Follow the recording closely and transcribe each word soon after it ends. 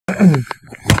In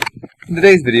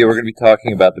today's video, we're going to be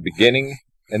talking about the beginning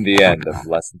and the end of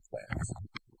lesson plans.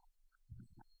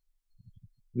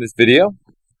 In this video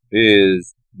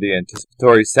is the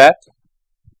anticipatory set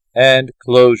and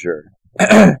closure.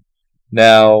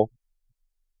 Now,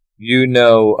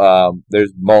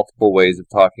 there's multiple ways of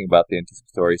talking about the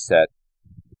anticipatory set.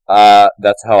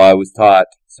 That's how I was taught,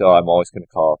 so I'm always going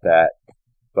to call it that.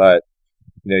 But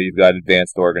you've got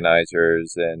advanced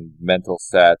organizers and mental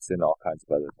sets and all kinds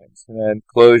of other things. And then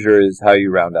closure is how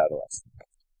you round out a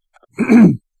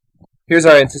lesson. Here's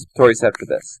our anticipatory set for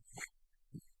this.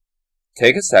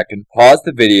 Take a second, pause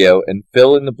the video, and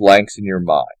fill in the blanks in your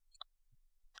mind.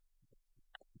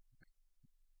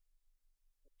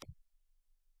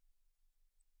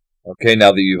 Okay,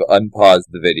 now that you've unpaused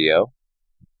the video,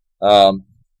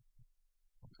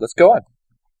 let's go on.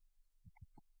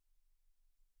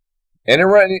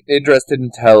 Anyone interested in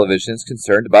television is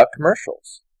concerned about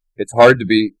commercials. It's hard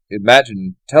to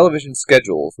imagine television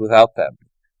schedules without them.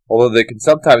 Although they can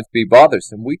sometimes be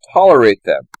bothersome, we tolerate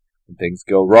them. When things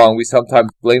go wrong, we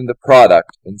sometimes blame the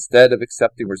product instead of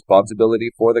accepting responsibility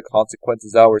for the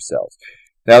consequences ourselves.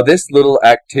 Now, this little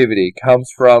activity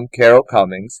comes from Carol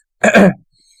Cummings. Her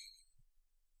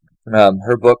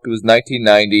book was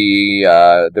 1990.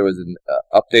 There was an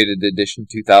updated edition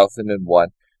 2001.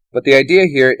 But the idea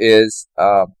here is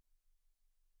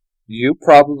you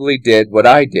probably did what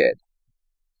I did.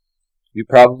 You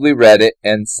probably read it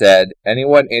and said,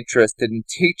 anyone interested in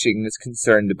teaching is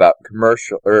concerned about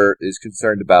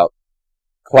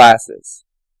classes.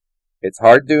 It's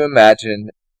hard to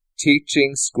imagine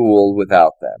teaching school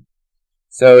without them.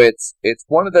 So it's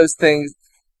one of those things,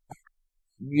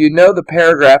 the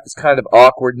paragraph is kind of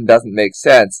awkward and doesn't make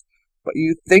sense, but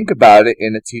you think about it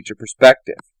in a teacher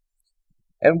perspective.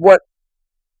 And what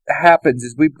happens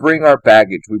is we bring our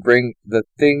baggage, we bring the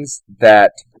things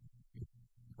that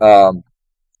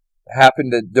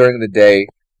happened during the day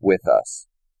with us.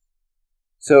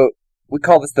 So we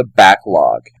call this the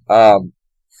backlog. And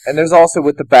there's also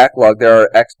with the backlog, there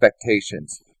are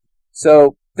expectations.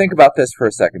 So think about this for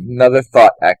a second. Another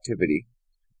thought activity.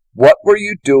 What were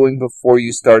you doing before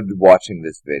you started watching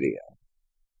this video?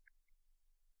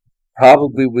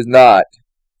 Probably was not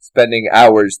spending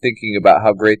hours thinking about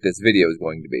how great this video is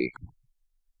going to be.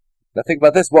 Now think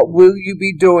about this. What will you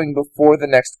be doing before the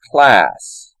next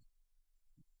class?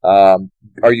 Are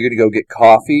you going to go get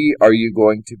coffee? Are you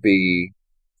going to be,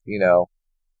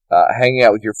 hanging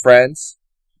out with your friends?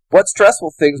 What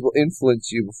stressful things will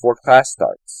influence you before class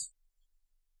starts?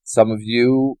 Some of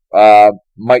you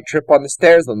might trip on the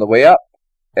stairs on the way up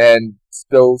and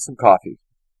spill some coffee.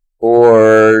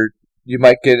 Or you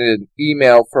might get an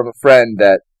email from a friend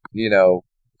that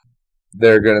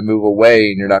they're going to move away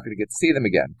and you're not going to get to see them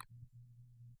again.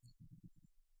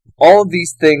 All of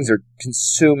these things are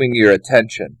consuming your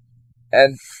attention.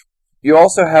 And you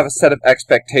also have a set of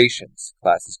expectations.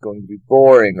 Class is going to be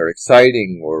boring or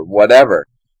exciting or whatever.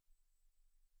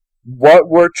 What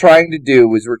we're trying to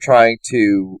do is we're trying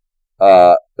to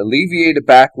alleviate a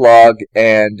backlog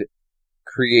and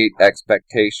create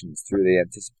expectations through the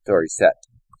anticipatory set.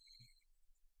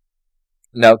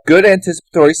 Now, good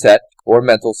anticipatory set, or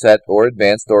mental set, or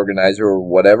advanced organizer, or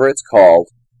whatever it's called,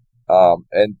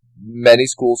 and many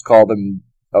schools call them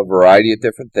a variety of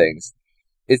different things,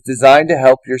 is designed to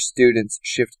help your students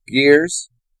shift gears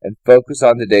and focus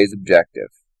on today's objective.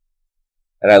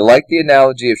 And I like the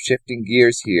analogy of shifting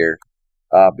gears here,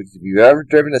 because if you've ever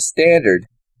driven a standard,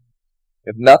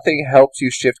 if nothing helps you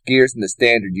shift gears in the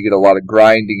standard, you get a lot of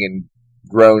grinding and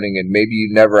groaning, and maybe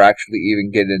you never actually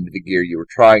even get into the gear you were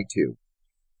trying to.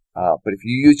 But if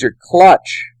you use your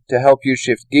clutch to help you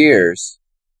shift gears,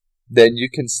 then you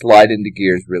can slide into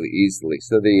gears really easily.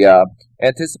 So the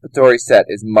anticipatory set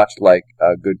is much like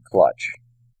a good clutch.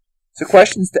 So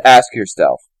questions to ask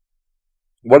yourself.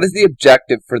 What is the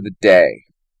objective for the day?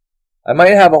 I might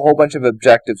have a whole bunch of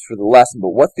objectives for the lesson, but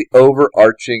what's the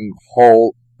overarching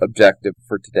whole objective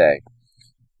for today?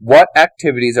 What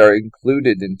activities are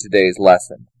included in today's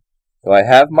lesson? So I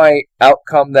have my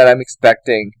outcome that I'm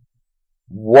expecting.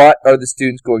 What are the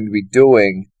students going to be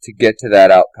doing to get to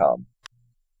that outcome?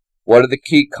 What are the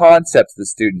key concepts the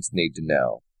students need to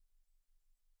know?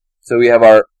 So we have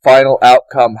our final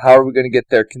outcome. How are we going to get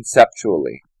there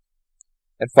conceptually?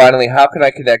 And finally, how can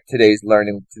I connect today's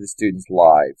learning to the students'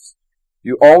 lives?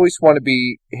 You always want to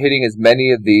be hitting as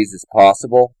many of these as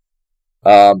possible.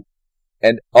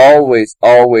 And always,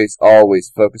 always,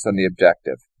 always focus on the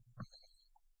objective.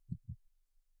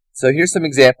 So here's some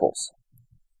examples.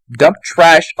 Dump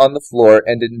trash on the floor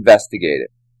and investigate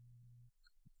it.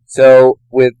 So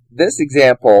with this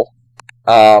example,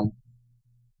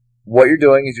 what you're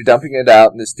doing is you're dumping it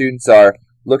out, and the students are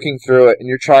looking through it, and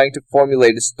you're trying to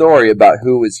formulate a story about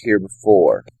who was here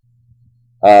before.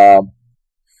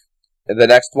 And the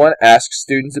next one, ask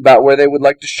students about where they would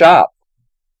like to shop.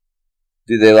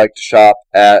 Do they like to shop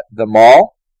at the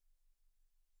mall?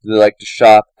 Do they like to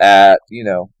shop at,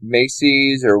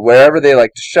 Macy's or wherever they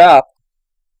like to shop?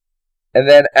 And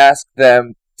then ask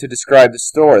them to describe the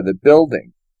store, the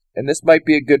building. And this might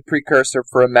be a good precursor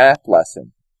for a math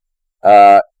lesson.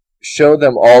 Show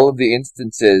them all of the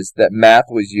instances that math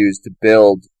was used to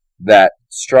build that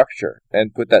structure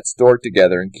and put that store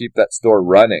together and keep that store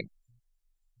running.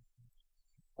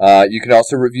 You can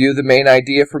also review the main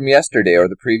idea from yesterday or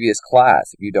the previous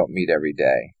class if you don't meet every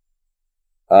day.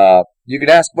 You can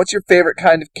ask, what's your favorite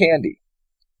kind of candy?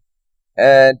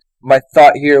 And my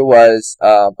thought here was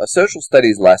a social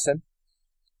studies lesson.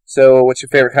 So what's your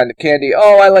favorite kind of candy?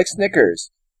 Oh, I like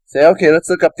Snickers. Say, okay, let's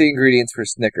look up the ingredients for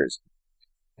Snickers.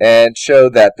 And show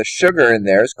that the sugar in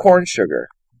there is corn sugar.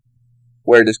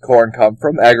 Where does corn come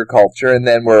from? Agriculture. And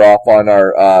then we're off on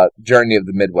our journey of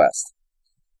the Midwest.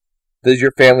 Does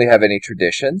your family have any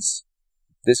traditions?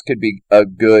 This could be a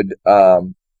good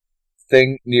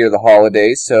thing near the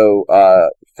holidays. So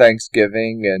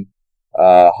Thanksgiving and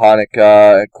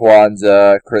Hanukkah,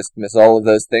 Kwanzaa, Christmas, all of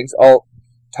those things. I'll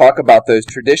talk about those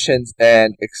traditions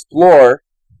and explore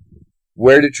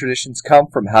where do traditions come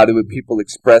from? How do people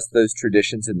express those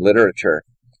traditions in literature?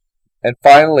 And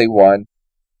finally,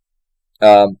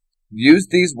 use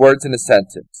these words in a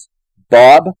sentence.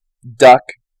 Bob, duck,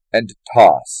 and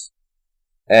toss.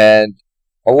 And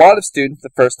a lot of students, the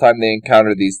first time they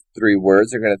encounter these three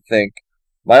words, are going to think,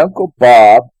 my Uncle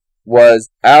Bob was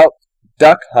out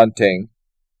duck hunting,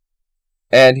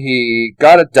 and he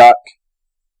got a duck,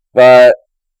 but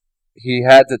he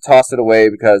had to toss it away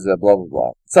because of blah, blah,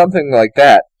 blah. Something like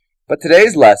that. But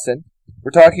today's lesson,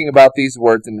 we're talking about these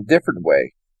words in a different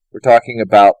way. We're talking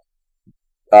about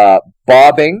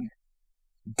bobbing,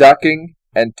 ducking,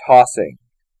 and tossing.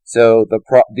 So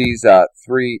these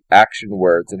three action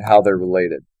words and how they're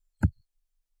related.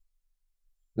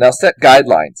 Now set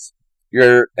guidelines.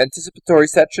 Your anticipatory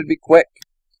set should be quick.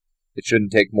 It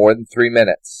shouldn't take more than 3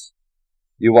 minutes.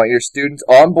 You want your students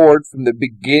on board from the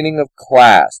beginning of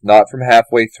class, not from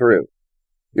halfway through.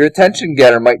 Your attention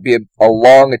getter might be a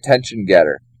long attention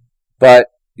getter, but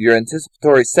your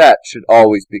anticipatory set should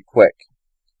always be quick.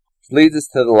 Which leads us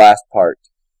to the last part.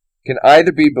 It can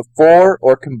either be before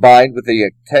or combined with the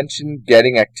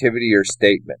attention-getting activity or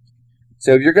statement.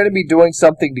 So if you're going to be doing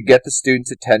something to get the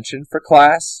students' attention for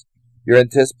class, your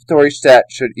anticipatory set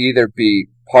should either be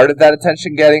part of that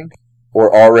attention-getting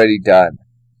or already done.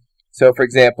 So, for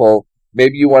example,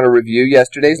 maybe you want to review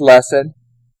yesterday's lesson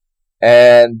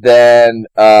and then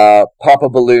pop a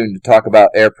balloon to talk about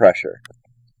air pressure.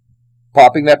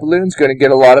 Popping that balloon is going to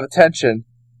get a lot of attention.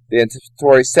 The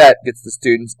anticipatory set gets the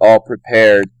students all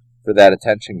prepared for that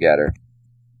attention getter.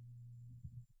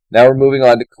 Now we're moving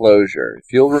on to closure.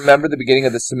 If you'll remember the beginning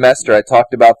of the semester, I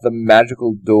talked about the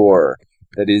magical door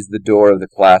that is the door of the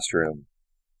classroom.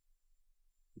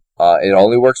 It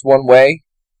only works one way.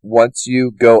 Once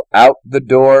you go out the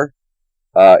door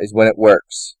is when it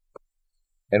works.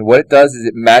 And what it does is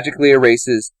it magically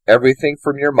erases everything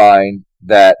from your mind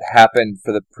that happened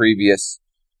for the previous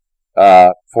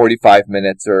 45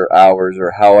 minutes or hours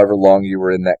or however long you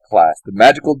were in that class. The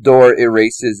magical door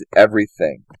erases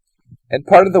everything. And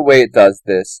part of the way it does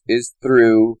this is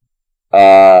through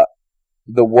the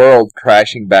world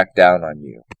crashing back down on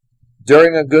you.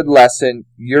 During a good lesson,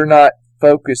 you're not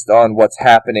focused on what's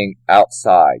happening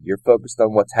outside. You're focused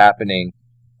on what's happening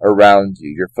around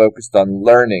you. You're focused on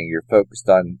learning. You're focused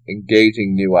on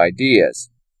engaging new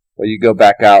ideas. Well, you go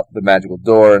back out the magical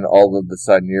door and all of a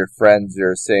sudden your friends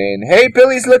are saying, hey,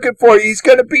 Billy's looking for you. He's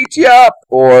going to beat you up.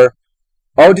 Or,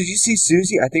 oh, did you see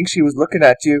Susie? I think she was looking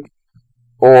at you.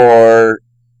 Or,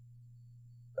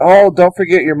 oh, don't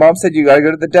forget your mom said you got to go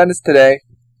to the dentist today.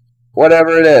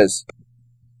 Whatever it is.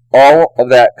 All of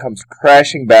that comes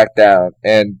crashing back down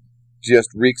and just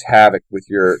wreaks havoc with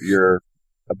your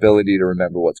ability to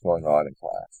remember what's going on in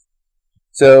class.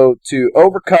 So to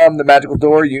overcome the magical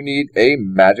door, you need a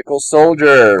magical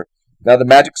soldier. Now the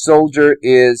magic soldier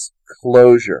is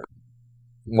closure.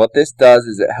 And what this does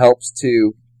is it helps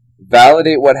to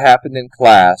validate what happened in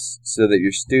class so that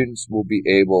your students will be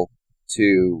able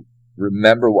to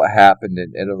remember what happened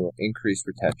and it'll increase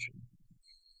retention.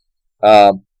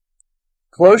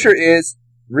 Closure is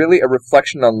really a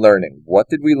reflection on learning. What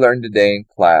did we learn today in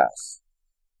class?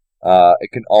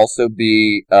 It can also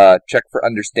be check for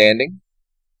understanding.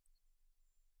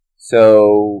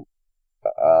 So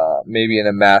maybe in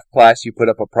a math class you put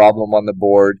up a problem on the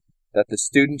board that the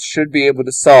students should be able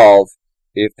to solve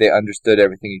if they understood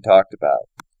everything you talked about.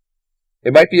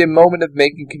 It might be a moment of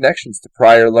making connections to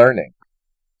prior learning.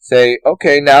 Say,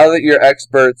 okay, now that you're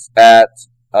experts at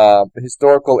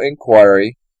historical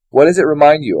inquiry, what does it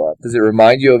remind you of? Does it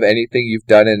remind you of anything you've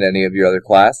done in any of your other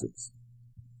classes?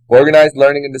 Organize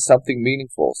learning into something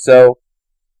meaningful. So,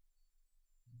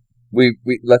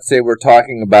 let's say we're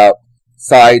talking about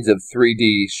sides of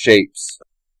 3D shapes.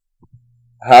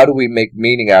 How do we make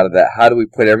meaning out of that? How do we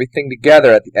put everything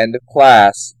together at the end of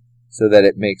class so that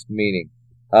it makes meaning?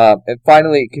 And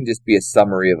finally, it can just be a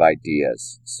summary of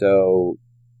ideas. So,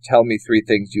 tell me 3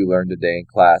 things you learned today in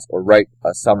class, or write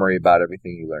a summary about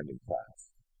everything you learned in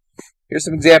class. Here's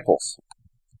some examples.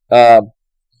 For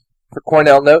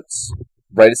Cornell notes,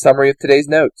 write a summary of today's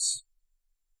notes.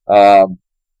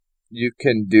 You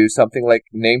can do something like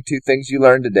name 2 things you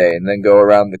learned today, and then go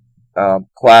around the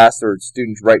class or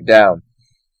students write down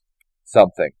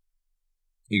something.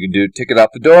 You can do ticket out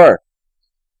the door.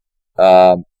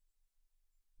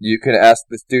 You can ask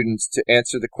the students to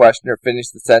answer the question or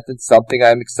finish the sentence, something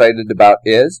I'm excited about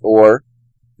is, or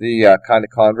the kind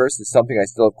of converse is something I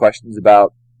still have questions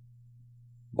about,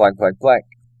 blank, blank, blank.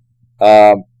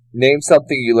 Name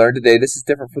something you learned today. This is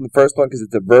different from the first one because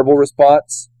it's a verbal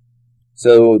response.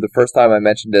 So the first time I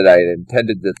mentioned it, I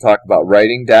intended to talk about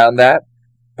writing down that,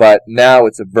 but now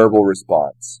it's a verbal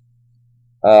response.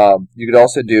 You could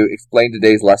also do explain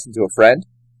today's lesson to a friend.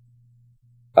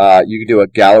 You could do a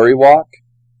gallery walk.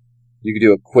 You could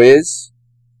do a quiz.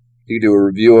 You could do a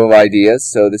review of ideas.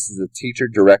 So this is a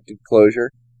teacher-directed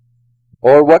closure.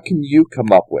 Or what can you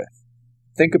come up with?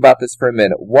 Think about this for a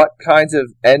minute. What kinds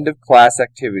of end-of-class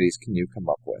activities can you come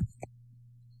up with?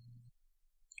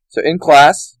 So in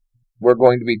class, we're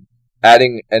going to be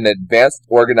adding an advanced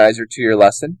organizer to your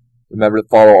lesson. Remember to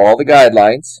follow all the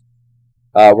guidelines.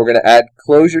 We're going to add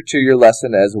closure to your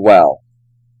lesson as well.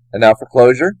 And now for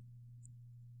closure.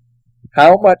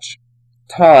 How much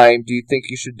time do you think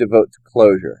you should devote to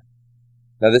closure?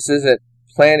 Now this isn't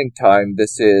planning time,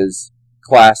 this is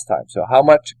class time. So how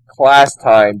much class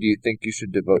time do you think you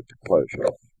should devote to closure?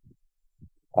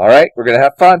 Alright, we're going to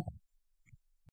have fun.